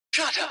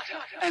Shut up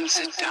and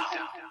sit down.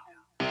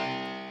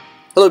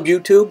 Hello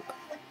YouTube,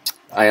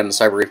 I am the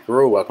Cyber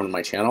Guru. Welcome to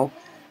my channel.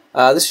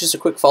 This is just a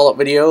quick follow-up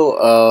video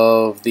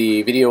of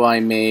the video I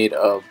made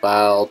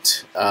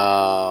about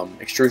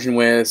extrusion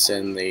widths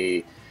and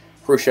the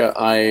Prusa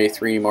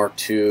i3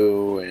 Mark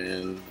II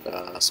and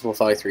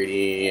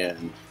Simplify3D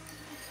and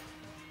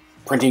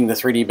printing the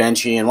 3D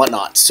benchy and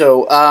whatnot.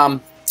 So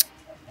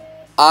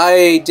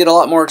I did a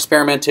lot more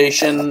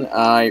experimentation.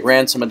 I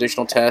ran some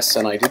additional tests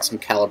and I did some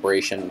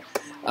calibration.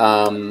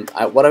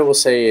 What I will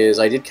say is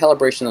I did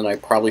calibration that I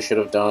probably should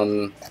have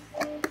done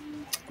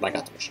when I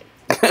got the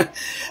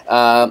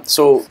machine.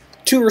 So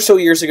 2 or so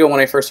years ago when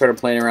I first started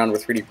playing around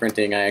with 3D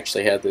printing, I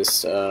actually had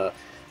this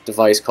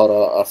device called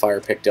a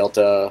Firepick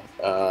Delta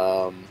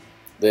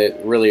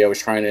that really I was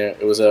trying to,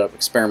 it was an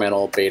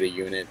experimental beta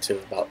unit to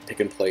about pick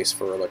and place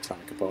for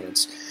electronic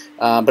components.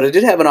 But it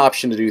did have an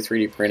option to do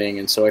 3D printing,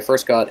 and so I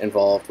first got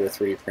involved with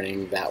 3D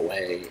printing that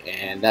way,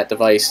 and that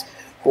device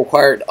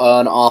required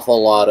an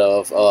awful lot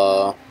of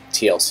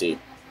TLC.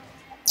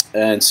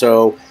 And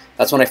so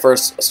that's when I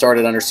first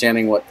started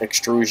understanding what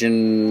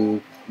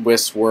extrusion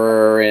widths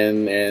were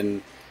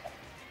and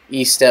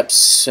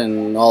E-steps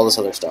and all this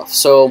other stuff.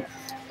 So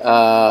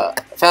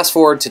fast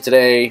forward to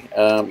today,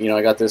 you know,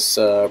 I got this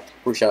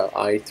Prusa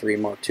i3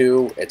 Mark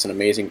II. It's an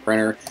amazing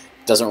printer.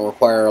 It doesn't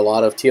require a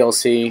lot of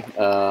TLC,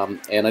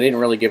 and I didn't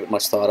really give it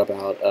much thought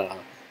about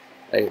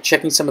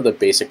checking some of the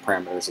basic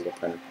parameters of the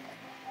printer.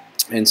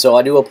 And so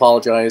I do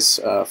apologize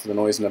for the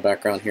noise in the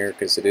background here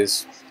because it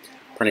is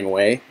printing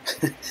away.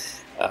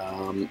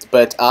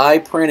 But I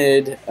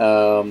printed,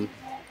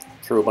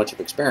 through a bunch of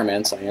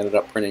experiments, I ended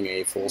up printing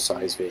a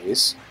full-size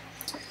vase,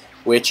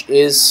 which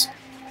is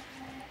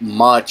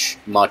much,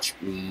 much,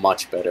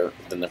 much better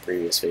than the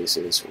previous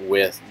vases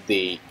with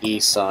the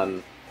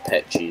eSun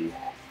PETG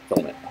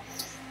filament.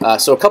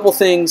 So a couple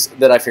things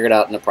that I figured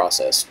out in the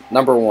process.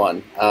 Number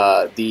one,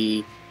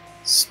 the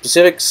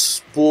specific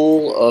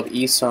spool of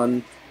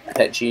eSun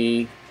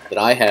PETG that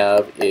I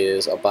have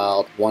is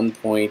about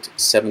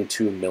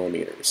 1.72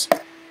 millimeters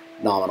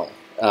nominal,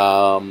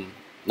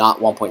 not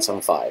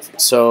 1.75.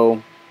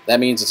 So that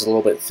means it's a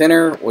little bit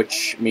thinner,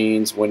 which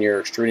means when you're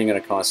extruding at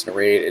a constant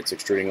rate, it's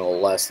extruding a little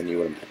less than you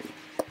would imagine,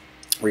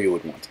 or you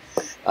would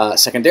want.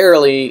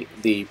 Secondarily,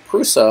 the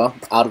Prusa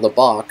out of the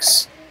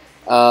box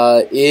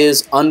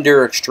is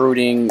under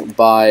extruding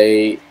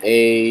by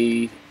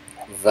a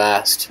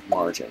vast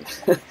margin.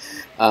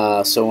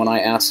 So when I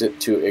asked it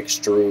to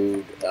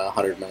extrude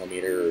 100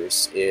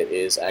 millimeters, it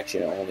is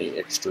actually only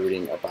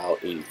extruding about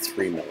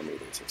 83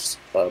 millimeters, which is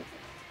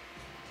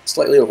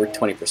slightly over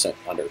 20%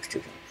 under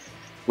extrusion,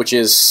 which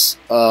is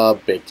a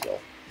big deal.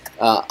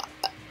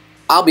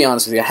 I'll be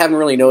honest with you, I haven't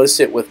really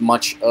noticed it with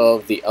much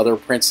of the other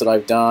prints that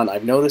I've done.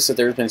 I've noticed that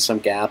there's been some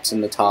gaps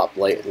in the top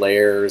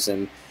layers,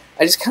 and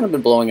I just kind of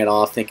been blowing it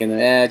off, thinking,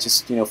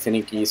 just, you know,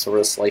 finicky sort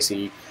of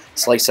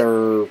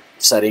slicer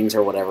settings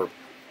or whatever.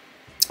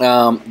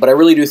 But I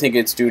really do think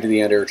it's due to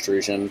the under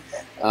extrusion.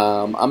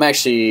 I'm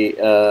actually,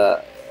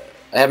 I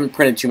haven't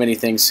printed too many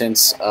things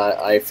since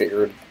I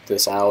figured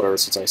this out, or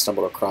since I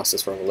stumbled across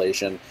this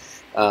revelation.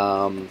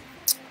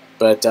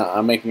 But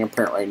I'm making a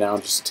print right now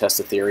just to test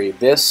the theory.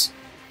 This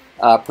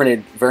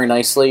printed very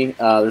nicely.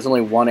 There's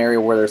only one area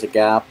where there's a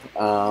gap,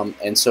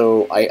 and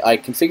so I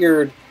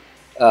configured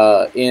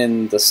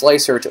in the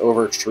slicer to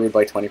over extrude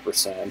by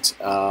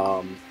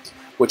 20%.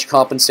 Which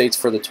compensates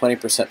for the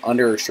 20%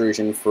 under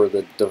extrusion for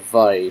the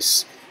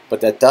device,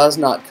 but that does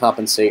not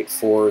compensate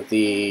for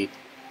the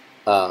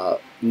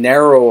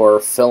narrower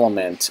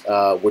filament,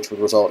 which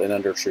would result in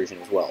under extrusion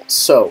as well.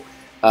 So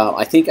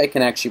I think I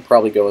can actually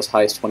probably go as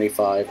high as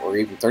 25 or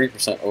even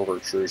 30% over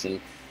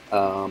extrusion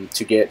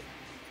to get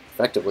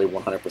effectively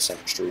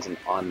 100% extrusion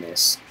on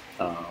this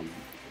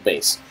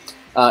base.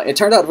 It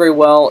turned out very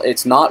well.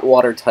 It's not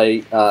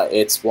watertight.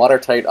 It's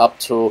watertight up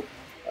to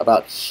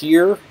about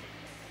here.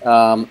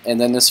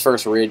 And then this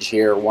first ridge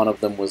here, one of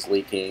them was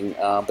leaking,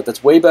 but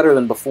that's way better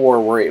than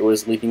before where it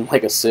was leaking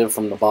like a sieve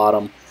from the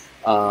bottom.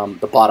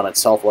 The bottom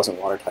itself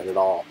wasn't watertight at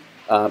all.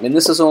 And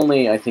this is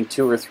only, I think,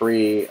 2 or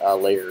 3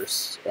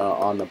 layers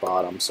on the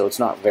bottom, so it's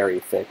not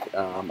very thick.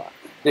 I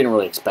didn't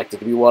really expect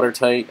it to be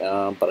watertight,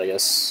 but I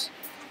guess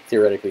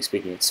theoretically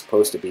speaking it's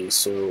supposed to be,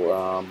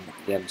 so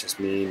again, just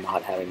me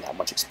not having that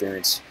much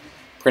experience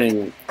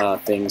printing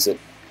things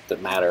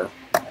that matter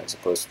as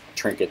opposed to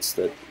trinkets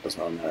that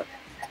doesn't really matter.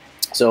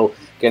 So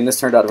again, this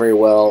turned out very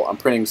well. I'm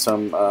printing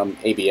some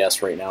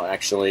ABS right now,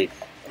 actually,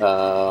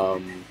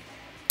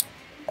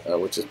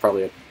 which is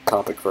probably a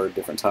topic for a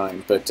different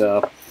time. But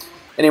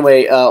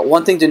anyway,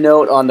 one thing to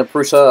note on the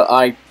Prusa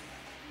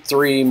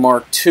i3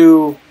 Mark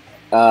II,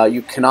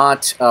 you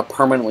cannot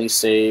permanently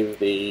save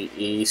the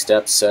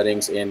E-step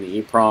settings in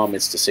the EEPROM.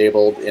 It's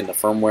disabled in the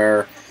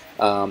firmware.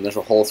 There's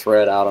a whole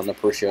thread out on the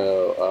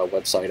Prusa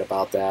website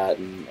about that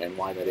and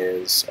why that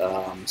is.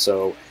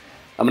 So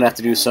I'm going to have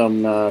to do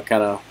some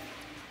kind of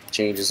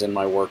changes in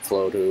my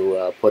workflow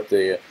to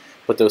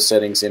put those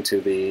settings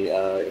into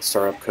the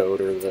startup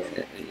code or the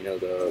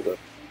the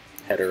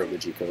header of the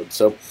G code.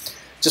 So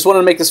just wanted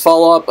to make this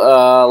follow-up,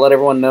 let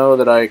everyone know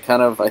that I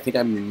think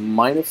I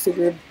might have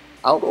figured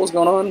out what was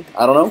going on.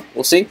 I don't know.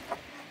 We'll see.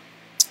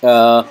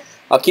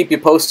 I'll keep you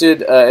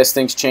posted as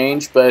things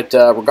change, but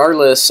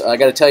regardless, I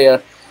got to tell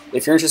you,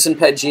 if you're interested in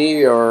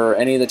PETG or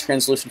any of the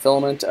translucent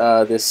filament,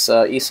 this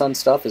eSun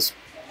stuff is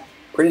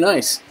pretty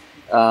nice.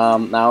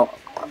 Now,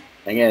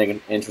 again,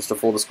 in interest of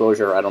full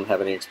disclosure, I don't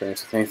have any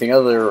experience with anything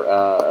other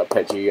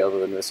PETG other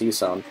than this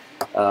eSun,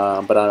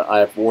 but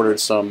I've ordered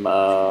some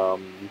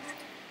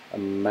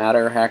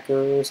Matter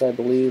Hackers, I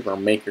believe, or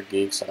Maker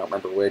Geeks, I don't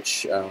remember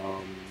which,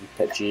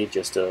 PETG,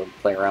 just to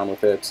play around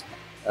with it.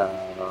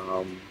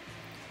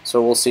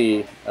 So we'll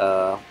see, get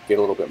a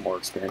little bit more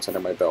experience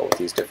under my belt with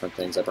these different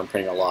things. I've been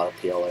printing a lot of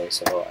PLA,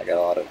 so I got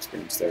a lot of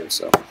experience there.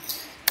 So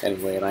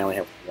anyway, and I only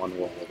have one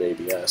roll of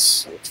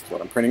ABS, which is what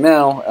I'm printing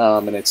now,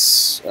 and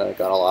it's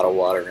got a lot of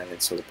water in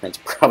it, so the print's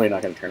probably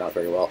not going to turn out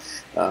very well,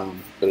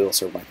 but it'll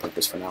serve my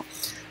purpose for now.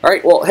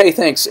 Alright, well, hey,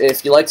 thanks.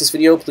 If you like this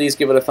video, please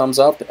give it a thumbs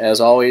up.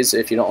 As always,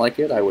 if you don't like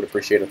it, I would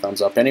appreciate a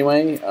thumbs up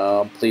anyway.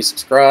 Please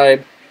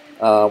subscribe.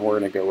 We're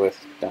going to go with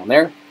down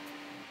there.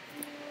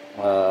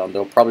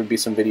 There'll probably be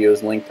some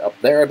videos linked up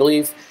there, I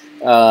believe,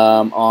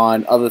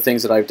 on other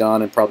things that I've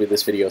done, and probably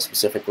this video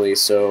specifically.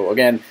 So,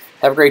 again,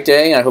 have a great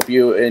day. I hope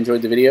you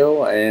enjoyed the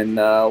video, and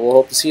we'll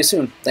hope to see you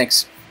soon.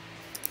 Thanks.